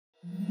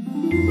Hey,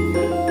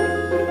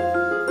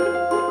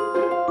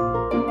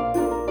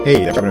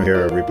 I'm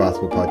here, a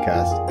re317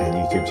 podcast and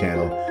YouTube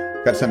channel.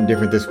 Got something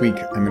different this week.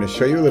 I'm going to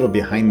show you a little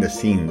behind the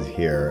scenes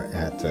here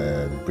at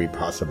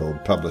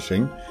re317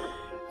 Publishing,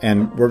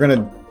 and we're going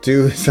to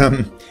do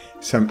some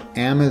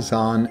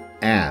Amazon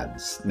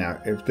ads.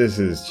 Now, if this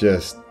is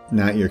just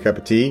not your cup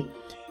of tea,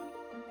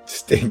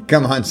 stay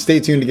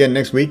tuned again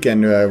next week,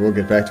 and we'll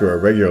get back to our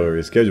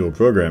regularly scheduled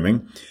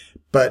programming.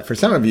 But for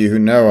some of you who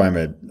know I'm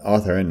an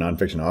author and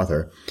nonfiction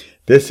author,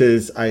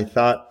 I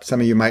thought some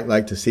of you might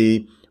like to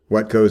see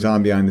what goes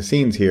on behind the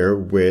scenes here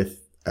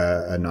with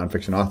a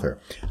nonfiction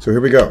author. So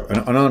here we go.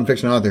 A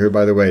nonfiction author who,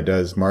 by the way,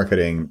 does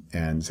marketing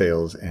and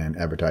sales and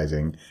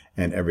advertising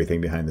and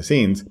everything behind the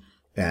scenes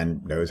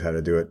and knows how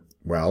to do it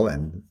well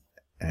and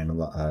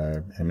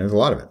knows a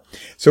lot of it.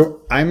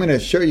 So I'm going to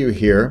show you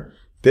here.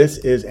 This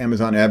is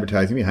Amazon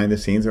advertising behind the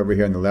scenes. Over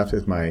here on the left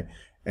is my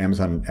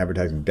Amazon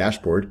advertising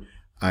dashboard.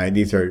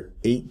 These are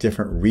 8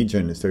 different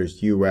regions.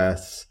 There's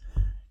US,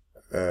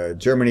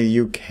 Germany,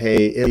 UK,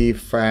 Italy,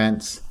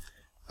 France,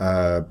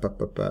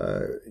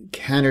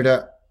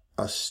 Canada,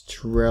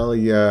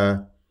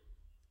 Australia,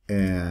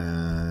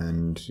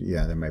 and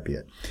yeah, that might be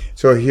it.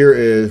 So here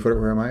is,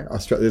 where am I?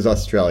 This is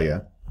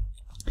Australia.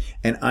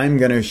 And I'm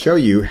going to show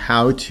you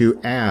how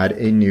to add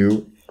a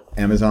new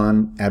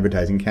Amazon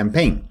advertising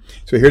campaign.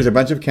 So here's a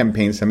bunch of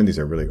campaigns. Some of these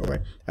are really old.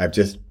 I've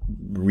just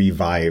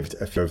revived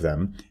a few of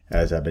them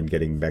as I've been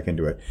getting back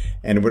into it.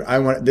 And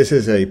this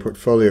is a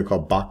portfolio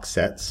called Box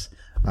Sets.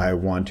 I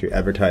want to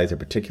advertise a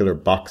particular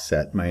box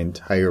set, my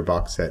entire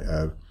box set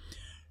of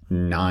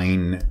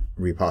 9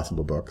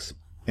 re317 books.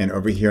 And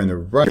over here on the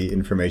right, the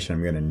information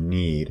I'm going to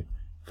need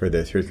for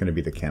this. Here's going to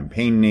be the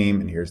campaign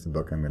name, and here's the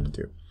book I'm going to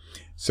do.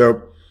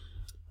 So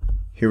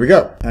here we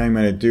go. I'm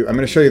going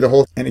to show you the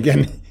whole, and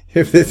again,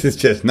 if this is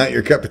just not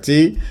your cup of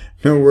tea,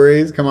 no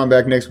worries. Come on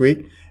back next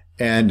week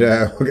and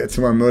we'll get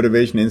some more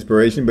motivation and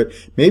inspiration. But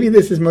maybe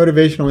this is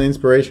motivational and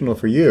inspirational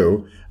for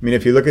you. I mean,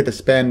 if you look at the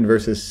spend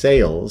versus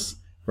sales,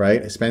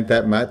 right? I spent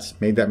that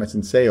much, made that much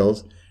in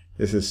sales.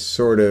 This is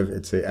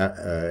it's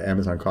a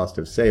Amazon cost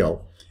of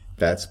sale.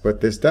 That's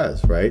what this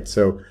does, right?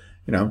 So,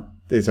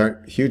 these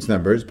aren't huge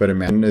numbers, but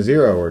imagine a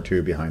 0 or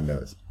 2 behind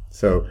those.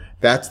 So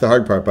that's the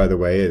hard part, by the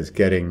way, is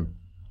getting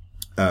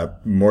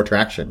more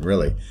traction,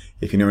 really.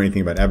 If you know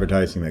anything about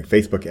advertising, like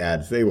Facebook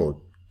ads, they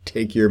will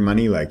take your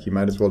money like you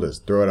might as well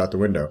just throw it out the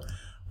window.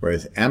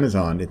 Whereas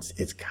Amazon,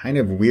 it's kind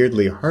of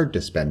weirdly hard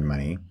to spend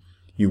money.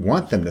 You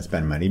want them to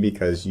spend money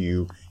because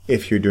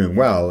if you're doing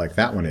well, like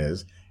that one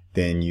is,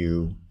 then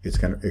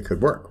it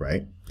could work,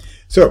 right?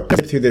 So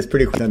let's get through this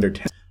pretty quick, under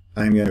 10.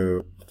 I'm going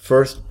to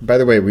first, by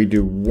the way, we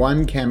do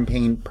 1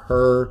 campaign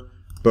per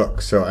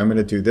book. So I'm going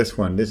to do this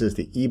one. This is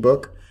the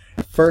ebook.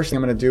 First thing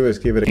I'm going to do is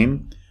give it a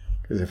name,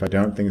 because if I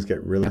don't, things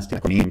get really nasty.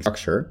 Name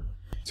structure.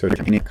 So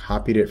I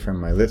copied it from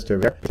my list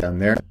over there, down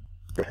there.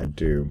 Go ahead and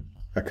do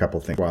a couple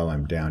things while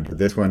I'm down to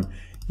this one.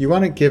 You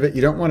want to give it,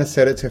 you don't want to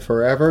set it to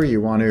forever.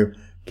 You want to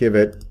give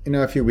it,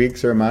 a few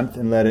weeks or a month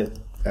and let it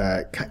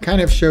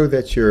kind of show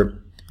that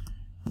you're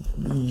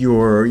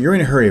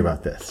in a hurry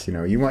about this.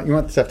 You want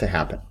the stuff to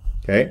happen.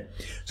 Okay.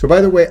 So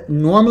by the way,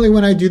 normally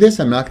when I do this,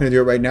 I'm not going to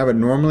do it right now, but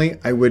normally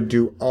I would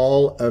do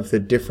all of the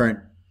different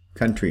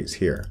countries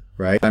here,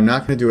 right? I'm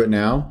not going to do it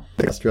now,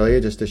 like Australia,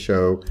 just to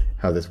show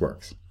how this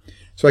works.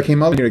 So I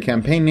came all the way to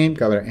campaign name,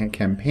 got a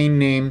campaign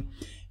name,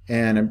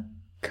 and I'm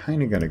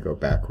kind of going to go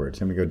backwards.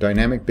 I'm going to go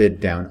dynamic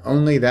bid down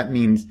only. That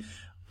means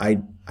I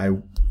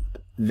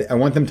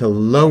want them to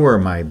lower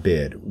my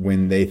bid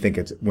when they think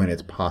when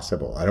it's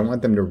possible. I don't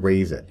want them to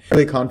raise it. I'm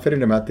really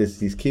confident about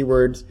these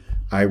keywords.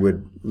 I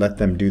would let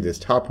them do this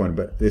top one,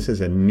 but this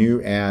is a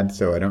new ad,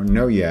 so I don't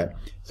know yet.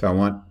 So I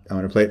want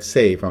to play it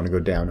safe. I want to go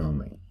down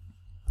only.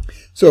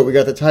 So we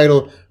got the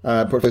title,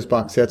 portfolio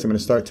box sets. I'm going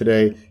to start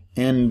today,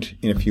 end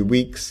in a few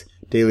weeks,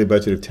 daily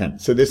budget of 10.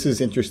 So this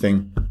is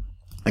interesting.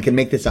 I can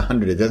make this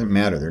 100. It doesn't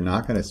matter. They're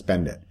not going to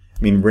spend it.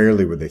 I mean,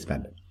 rarely would they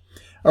spend it.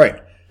 All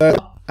right.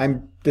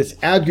 This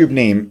ad group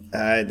name,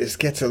 this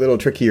gets a little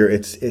trickier.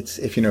 It's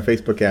if you know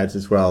Facebook ads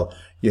as well,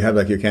 you have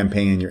like your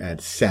campaign and your ad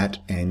set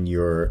and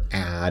your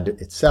ad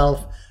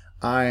itself.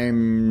 I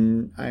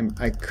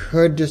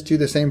could just do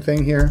the same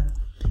thing here.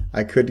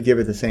 I could give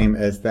it the same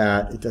as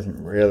that. It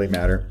doesn't really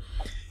matter.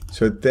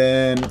 So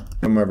then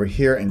I'm over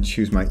here and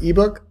choose my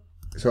ebook.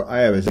 So I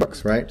have a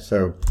books, right?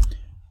 So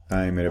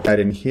I'm going to put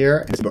in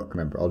here and book.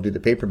 Remember, I'll do the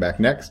paperback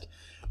next.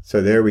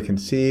 So there we can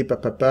see,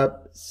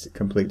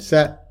 complete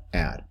set,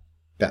 ad.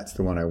 That's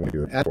the one I want to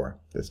do an ad for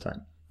this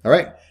time. All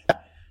right.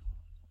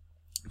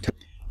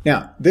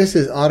 Now, this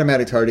is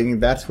automatic targeting.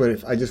 That's what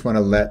if I just want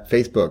to let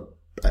if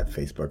I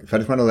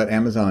just want to let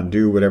Amazon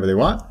do whatever they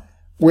want,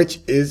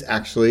 which is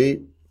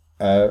actually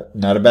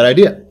not a bad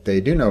idea.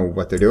 They do know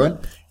what they're doing.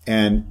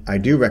 And I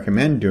do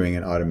recommend doing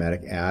an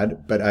automatic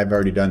ad, but I've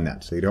already done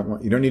that. So you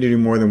don't need to do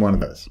more than one of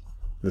those.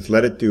 Just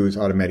let it do its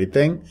automated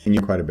thing and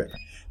you quite a bit.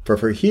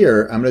 For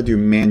here, I'm going to do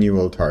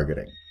manual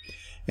targeting.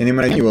 And then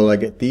when I do manual, I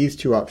get these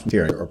two options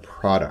here, or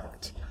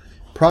product.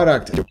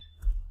 Product,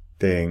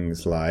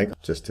 things like,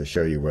 just to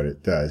show you what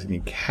it does, I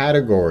mean,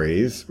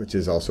 categories, which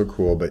is also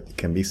cool, but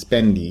can be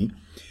spendy,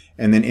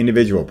 and then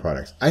individual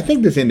products. I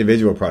think this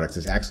individual products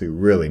is actually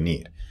really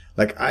neat.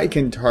 Like I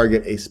can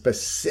target a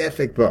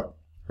specific book,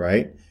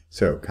 right?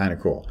 So kind of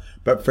cool.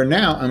 But for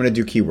now, I'm going to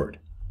do keyword.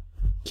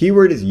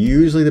 Keyword is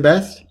usually the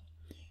best,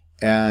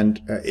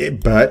 and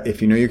but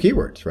if you know your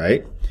keywords,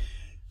 right?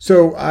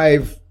 So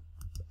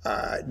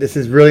this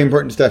is really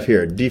important stuff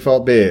here.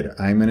 Default bid.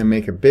 I'm going to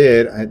make a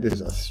bid. This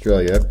is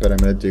Australia, but I'm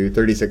going to do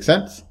 36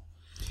 cents.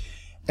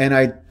 And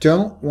I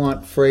don't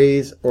want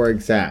phrase or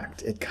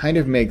exact. It kind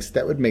of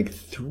that would make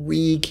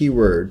 3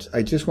 keywords.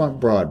 I just want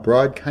broad.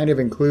 Broad kind of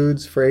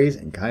includes phrase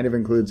and kind of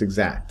includes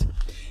exact.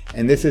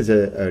 And this is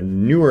a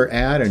newer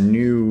ad, a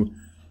new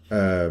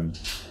ad,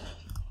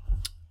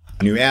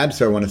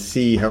 so I want to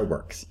see how it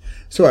works.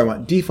 So I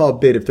want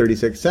default bid of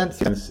 36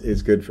 cents.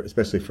 Is good for,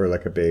 especially for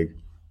like a big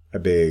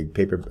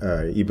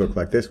paper ebook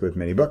like this with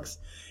many books.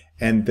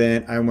 And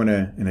then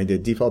I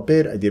did default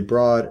bid, I did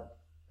broad.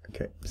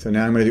 Okay, so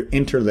now I'm going to do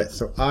enter list.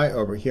 So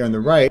over here on the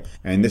right,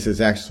 and this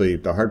is actually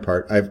the hard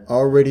part, I've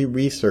already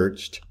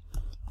researched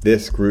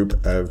this group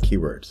of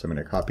keywords. So I'm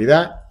going to copy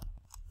that,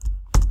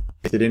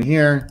 paste it in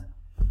here,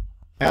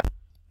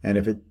 and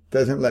if it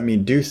doesn't let me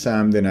do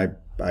some, then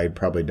I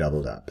probably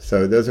doubled up.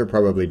 So those are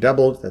probably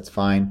doubled. That's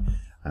fine.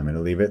 I'm going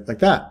to leave it like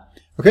that.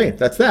 Okay,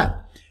 that's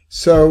that.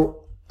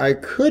 So I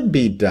could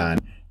be done,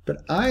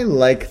 but I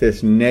like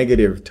this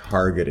negative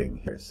targeting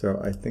here.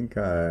 So I think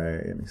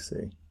let me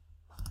see.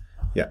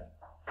 Yeah,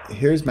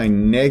 here's my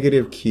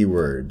negative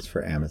keywords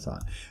for Amazon.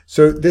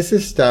 So this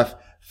is stuff,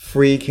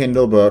 free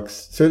Kindle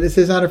books. So this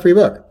is not a free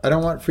book. I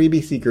don't want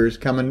freebie seekers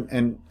coming,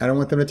 and I don't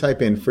want them to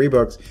type in free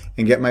books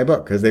and get my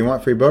book because they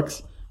want free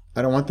books.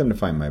 I don't want them to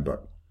find my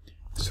book.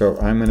 So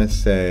I'm going to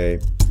say,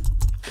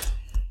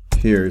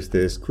 here's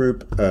this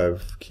group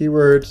of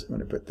keywords. I'm going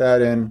to put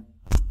that in.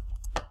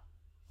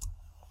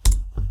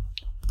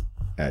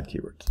 Add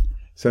keywords.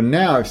 So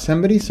now if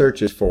somebody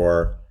searches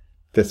for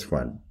this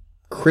one,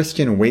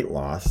 Christian weight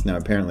loss. Now,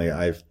 apparently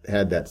I've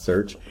had that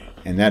search,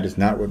 and that is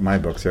not what my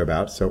books are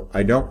about. So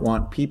I don't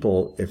want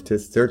people, if to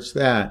search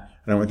that,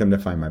 I don't want them to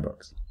find my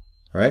books.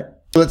 All right.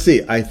 So let's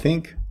see. I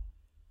think,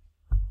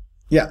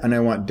 yeah, and I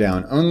want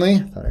down only. I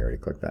thought I already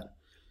clicked that.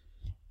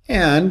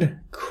 And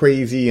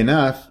crazy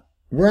enough,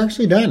 we're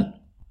actually done.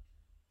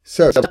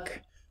 So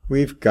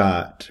we've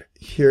got,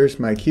 here's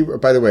my keyword.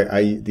 By the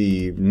way,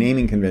 the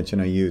naming convention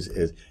I use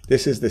is,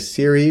 this is the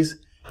series.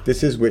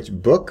 This is which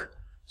book.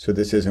 So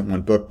this isn't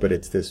one book, but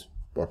it's this,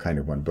 what kind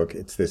of one book?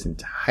 It's this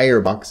entire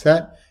box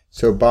set.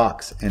 So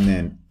box, and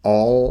then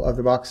all of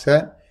the box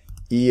set.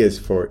 E is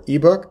for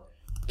ebook.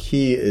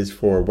 Key is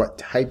for what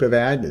type of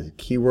ad. It's a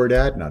keyword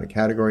ad, not a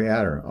category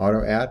ad or an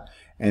auto ad.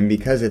 And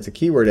because it's a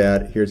keyword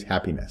ad, here's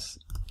happiness.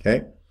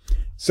 Okay.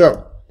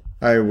 So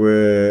I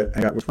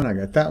got which one? I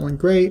got that one.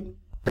 Great.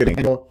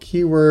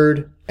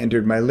 Keyword,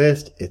 entered my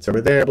list. It's over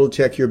there. Double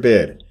check your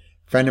bid.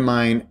 Friend of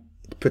mine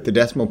put the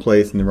decimal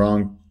place in the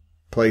wrong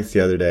place the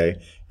other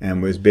day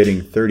and was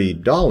bidding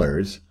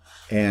 $30,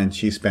 and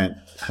she spent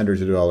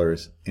hundreds of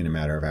dollars in a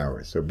matter of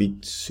hours. So be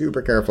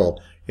super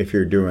careful if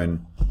you're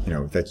doing,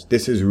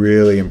 this is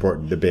really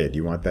important, the bid.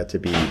 You want that to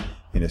be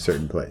in a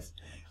certain place.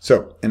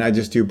 So, and I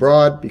just do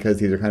broad because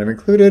these are kind of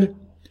included.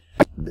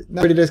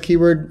 Nobody does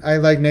keyword. I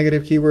like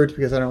negative keywords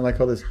because I don't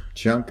like all this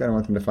junk. I don't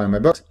want them to find my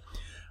books.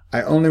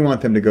 I only want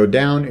them to go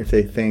down if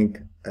they think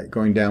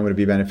going down would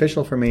be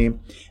beneficial for me. And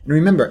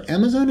remember,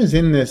 Amazon is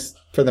in this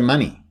for the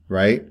money,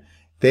 right?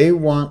 They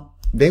want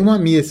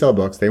me to sell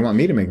books. They want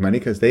me to make money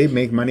because they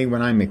make money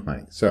when I make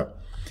money. So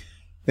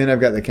then I've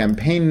got the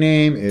campaign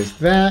name is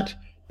that.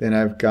 Then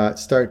I've got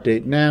start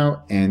date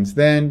now, ends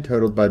then,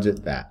 total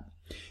budget that.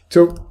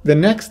 So the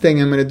next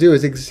thing I'm going to do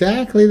is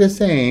exactly the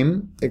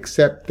same,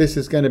 except this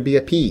is going to be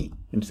a P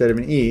instead of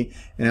an E.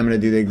 And I'm going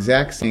to do the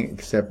exact same,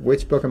 except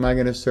which book am I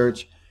going to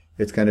search?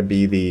 It's going to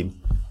be the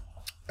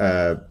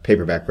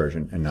paperback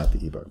version and not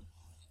the ebook.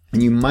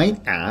 And you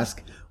might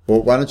ask,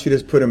 well, why don't you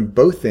just put them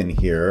both in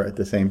here at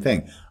the same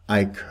thing?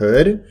 I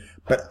could,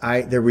 but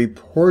the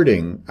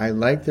reporting, I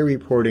like the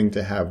reporting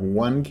to have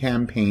one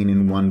campaign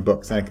in one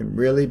book, so I can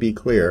really be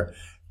clear,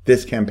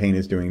 this campaign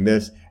is doing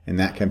this, and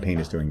that campaign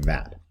is doing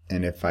that.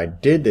 And if I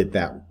did it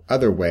that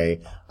other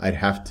way, I'd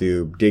have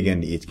to dig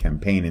into each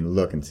campaign and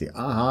look and see,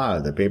 aha,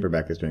 the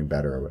paperback is doing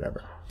better or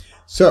whatever.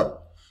 So,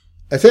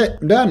 that's it.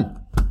 I'm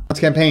done. That's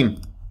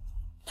campaign.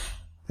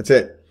 That's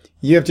it.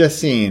 You have just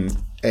seen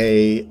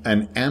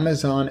an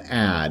Amazon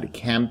ad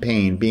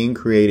campaign being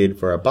created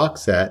for a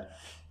box set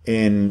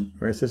in,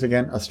 where is this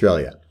again?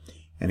 Australia.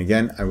 And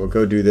again, I will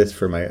go do this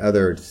for my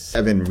other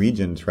 7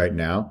 regions right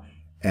now,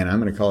 and I'm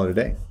going to call it a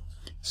day.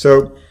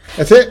 So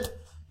that's it.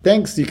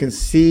 Thanks. You can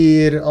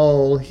see it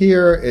all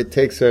here. It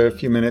takes a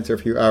few minutes or a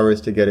few hours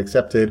to get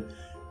accepted.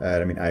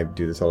 I mean, I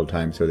do this all the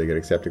time, so they get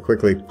accepted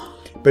quickly.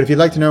 But if you'd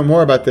like to know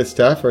more about this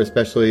stuff, or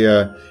especially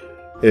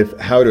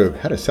how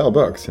to sell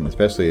books, and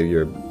especially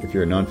if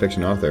you're a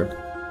nonfiction author,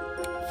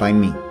 find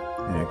me,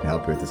 and I can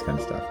help you with this kind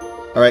of stuff.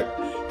 All right.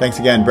 Thanks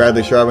again,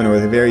 Bradley Sharwin,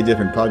 with a very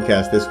different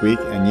podcast this week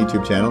and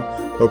YouTube channel.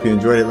 Hope you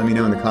enjoyed it. Let me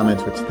know in the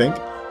comments what you think,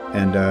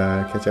 and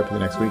catch up with you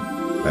next week.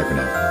 Bye for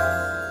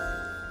now.